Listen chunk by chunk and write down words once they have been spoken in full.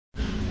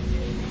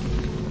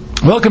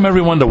Welcome,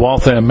 everyone, to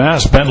Waltham,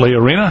 Mass. Bentley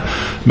Arena.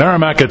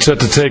 Merrimack gets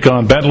set to take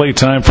on Bentley.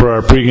 Time for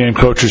our pregame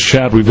coaches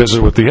chat. We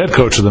visit with the head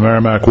coach of the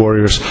Merrimack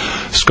Warriors,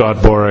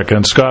 Scott Borick.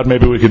 And, Scott,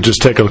 maybe we could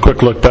just take a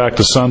quick look back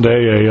to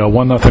Sunday, a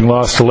 1-0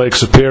 loss to Lake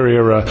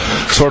Superior,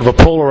 sort of a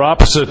polar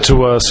opposite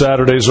to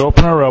Saturday's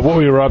opener. What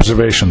were your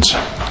observations?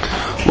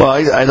 Well,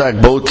 I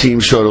thought both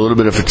teams showed a little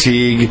bit of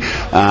fatigue.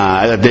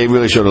 I thought they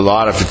really showed a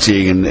lot of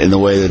fatigue in the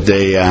way that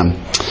they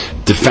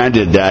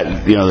defended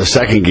that, the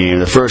second game.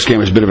 The first game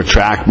was a bit of a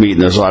track meet,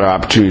 and there's a lot of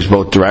opportunities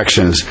both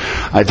directions.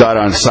 I thought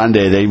on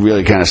Sunday they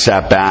really kind of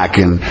sat back,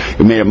 and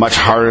it made it much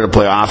harder to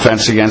play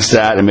offense against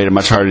that. It made it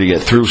much harder to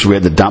get through, so we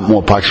had to dump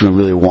more pucks than we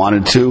really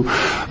wanted to.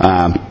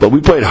 But we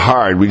played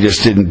hard. We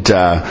just didn't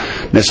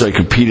necessarily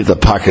compete at the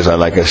puck as I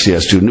like to see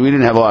us do. We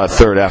didn't have a lot of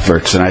third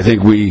efforts, and I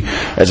think we,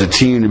 as a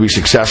team, to be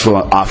successful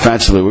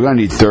offensively, we're going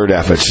to need third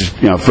efforts.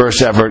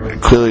 First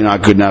effort, clearly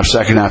not good enough.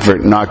 Second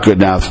effort, not good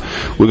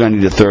enough. We're going to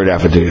need a third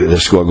effort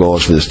to score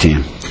goals for this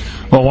team.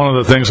 Well, one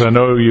of the things I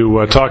know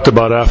you talked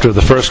about after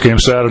the first game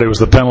Saturday was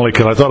the penalty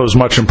kill. I thought it was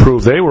much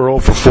improved. They were 0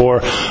 for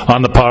 4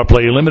 on the power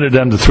play. You limited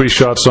them to 3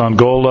 shots on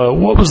goal.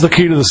 What was the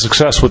key to the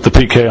success with the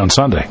PK on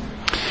Sunday?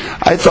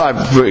 I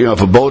thought,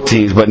 for both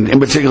teams, but in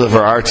particular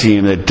for our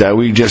team, that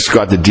we just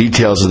got the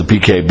details of the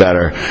PK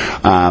better.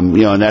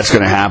 And that's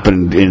going to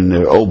happen in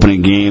the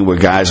opening game where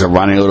guys are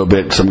running a little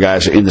bit. Some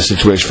guys are in the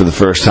situation for the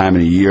first time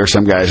in a year.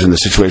 Some guys are in the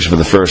situation for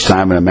the first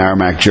time in a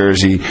Merrimack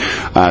jersey.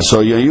 So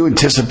you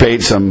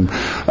anticipate some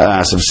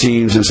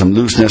seams and some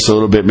looseness a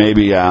little bit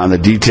maybe on the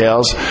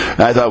details.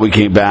 And I thought we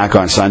came back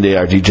on Sunday.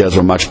 Our details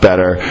were much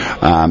better,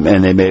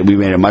 and we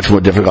made it much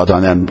more difficult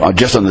on them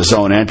just on the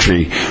zone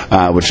entry,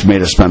 which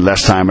made us spend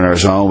less time in our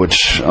zone,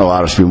 which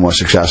allowed us to be more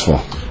successful.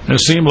 It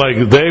seemed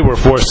like they were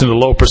forced into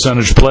low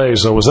percentage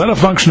plays. So was that a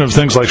function of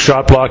things like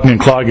shot blocking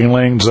and clogging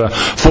lanes,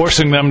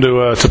 forcing them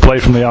to play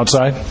from the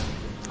outside?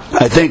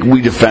 I think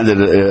we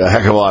defended a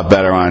heck of a lot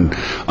better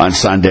on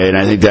Sunday, and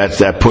I think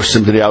that pushed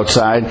them to the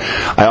outside.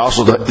 I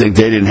also think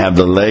they didn't have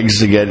the legs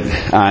to get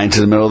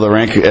into the middle of the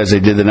rink as they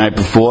did the night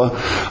before.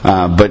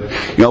 But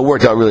it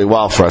worked out really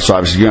well for us. So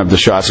obviously, the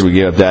shots that we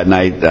gave up that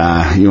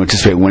night, you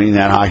anticipate winning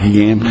that hockey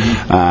game.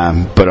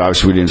 But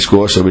obviously, we didn't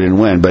score, so we didn't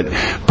win.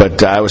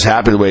 But I was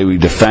happy the way we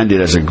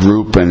defended as a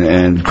group,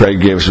 and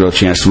Craig gave us a real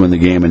chance to win the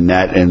game in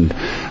net, and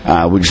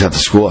we just have to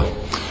score.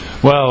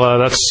 Well,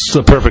 that's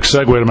the perfect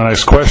segue to my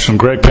next question.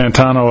 Greg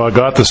Pantano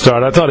got the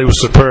start. I thought he was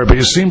superb. He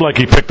seemed like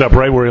he picked up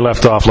right where he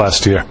left off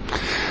last year.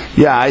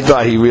 Yeah, I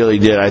thought he really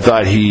did. I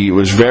thought he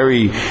was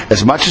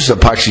as much as the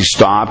pucks he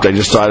stopped, I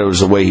just thought it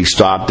was the way he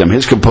stopped them.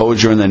 His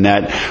composure in the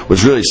net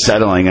was really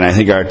settling, and I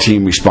think our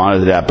team responded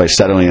to that by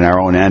settling in our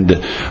own end.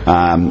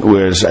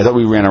 Whereas I thought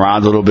we ran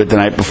around a little bit the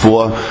night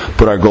before,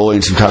 put our goalie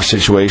in some tough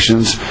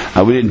situations.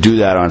 We didn't do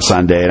that on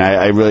Sunday, and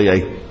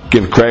I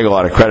give Craig a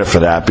lot of credit for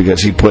that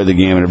because he played the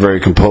game in a very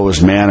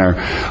composed manner,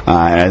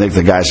 and I think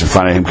the guys in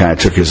front of him kind of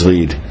took his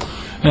lead.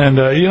 And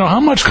how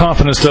much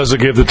confidence does it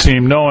give the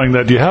team knowing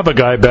that you have a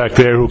guy back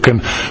there who can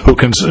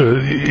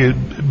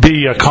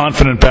be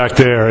confident back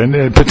there? And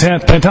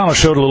Pantano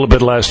showed a little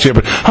bit last year,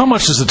 but how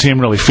much does the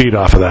team really feed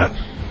off of that?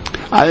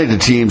 I think the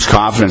team's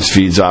confidence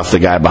feeds off the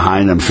guy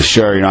behind them for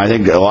sure. I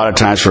think a lot of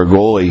times for a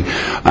goalie,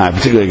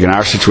 particularly in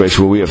our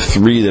situation where we have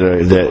 3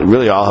 that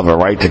really all have a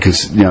right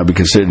to be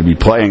considered to be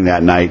playing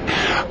that night,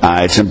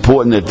 it's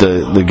important that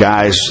the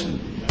guys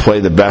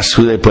play the best,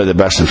 who they play the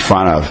best in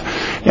front of.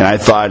 And I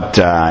thought,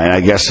 and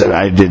I guess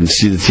I didn't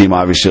see the team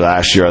obviously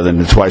last year other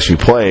than the twice we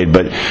played,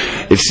 but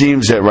it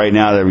seems that right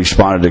now they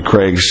responded to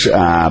Craig's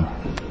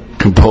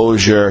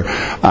composure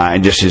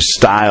and just his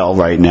style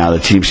right now the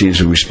team seems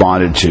to have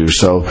responded to.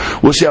 So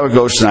we'll see how it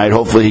goes tonight.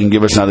 Hopefully he can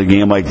give us another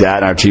game like that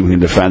and our team can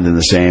defend in the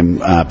same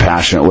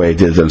passionate way it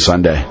did on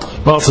Sunday.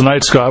 Well,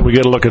 tonight, Scott, we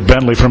get a look at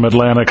Bentley from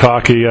Atlantic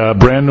Hockey.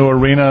 Brand new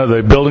arena.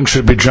 The building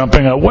should be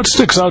jumping. What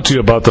sticks out to you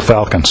about the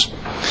Falcons?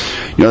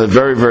 They're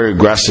very, very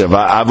aggressive.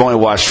 I've only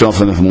watched film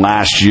from them from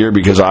last year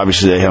because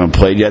obviously they haven't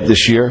played yet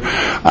this year.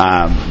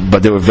 But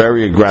they were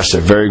very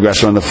aggressive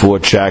on the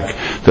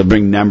forecheck. They'll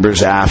bring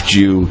numbers after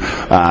you.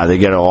 They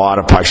get a lot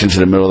of pucks into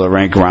the middle of the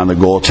rink around the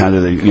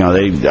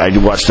goaltender. I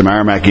watched the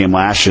Merrimack game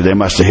last year. They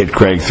must have hit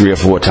Craig 3 or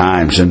 4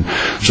 times. And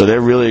so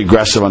they're really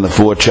aggressive on the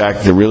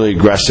forecheck. They're really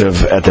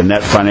aggressive at the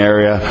net front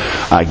area,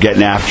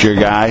 getting after your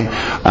guy.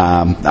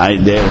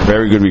 They have a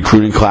very good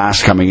recruiting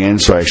class coming in,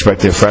 so I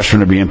expect their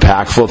freshmen to be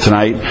impactful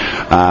tonight.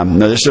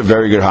 This is a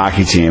very good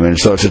hockey team, and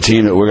so it's a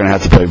team that we're going to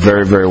have to play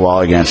very, very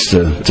well against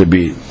to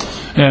beat.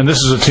 And this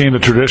is a team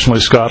that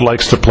traditionally, Scott,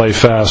 likes to play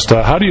fast.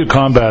 How do you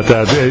combat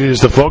that?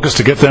 Is the focus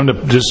to get them to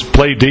just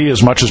play D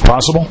as much as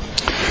possible?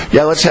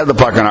 Yeah, let's have the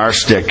puck on our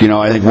stick.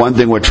 I think one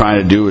thing we're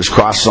trying to do is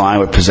cross the line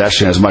with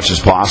possession as much as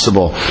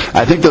possible.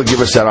 I think they'll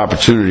give us that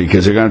opportunity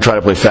because they're going to try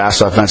to play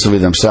fast offensively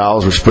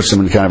themselves, which puts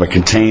them in kind of a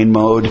contained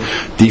mode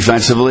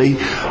defensively.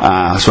 So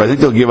I think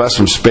they'll give us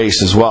some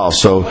space as well.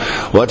 So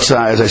let's,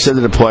 as I said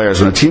to the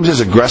players, when a team's as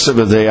aggressive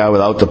as they are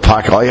without the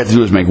puck, all you have to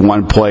do is make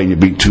one play and you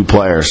beat 2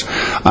 players.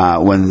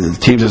 When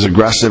teams as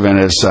aggressive and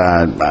as,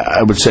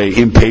 I would say,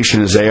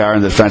 impatient as they are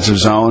in the defensive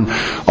zone,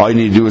 all you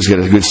need to do is get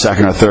a good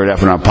second or third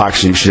effort on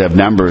pucks and you should have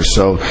numbers.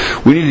 So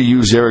we need to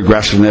use their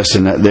aggressiveness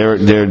and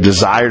their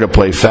desire to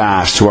play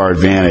fast to our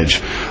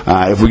advantage.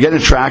 If we get a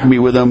track meet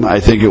with them, I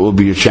think it will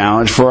be a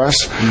challenge for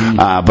us.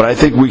 But I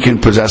think we can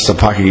possess the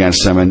puck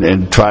against them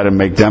and try to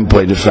make them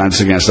play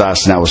defense against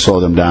us, and that will slow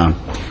them down.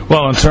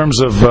 Well, in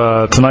terms of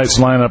tonight's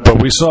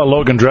lineup, we saw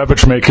Logan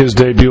Drebich make his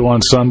debut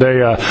on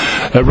Sunday.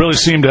 It really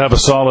seemed to have a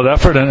solid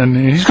effort, and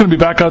he's going to be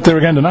back out there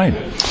again tonight.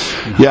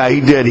 Yeah, he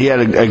did. He had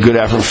a good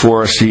effort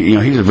for us.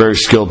 He's a very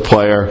skilled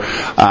player,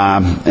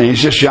 and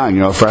he's just young.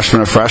 A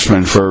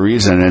freshman for a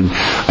reason. And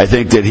I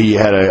think that he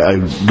had a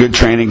good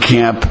training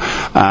camp,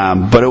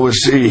 but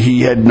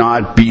he had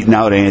not beaten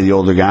out any of the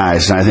older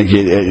guys. And I think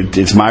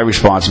it's my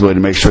responsibility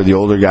to make sure the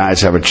older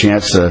guys have a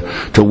chance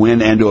to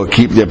win and to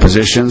keep their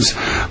positions.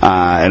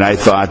 And I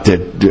thought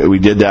that we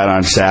did that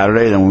on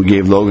Saturday. Then we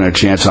gave Logan a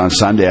chance on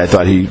Sunday. I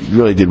thought he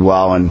really did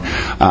well, and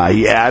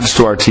he adds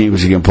to our team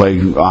because he can play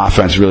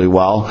offense really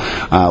well.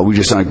 We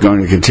just are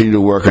going to continue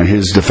to work on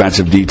his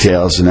defensive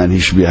details, and then he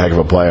should be a heck of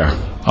a player.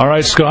 All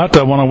right, Scott,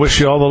 I want to wish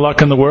you all the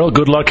luck in the world.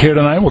 Good luck here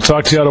tonight. We'll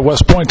talk to you out at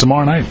West Point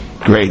tomorrow night.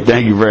 Great.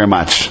 Thank you very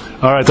much.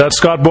 All right, that's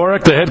Scott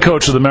Borick, the head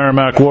coach of the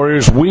Merrimack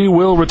Warriors. We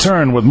will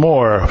return with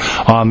more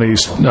on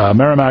the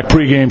Merrimack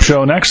pregame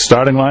show next.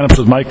 Starting lineups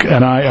with Mike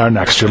and I are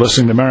next. You're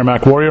listening to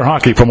Merrimack Warrior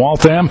Hockey from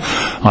Waltham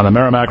on the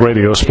Merrimack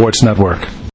Radio Sports Network.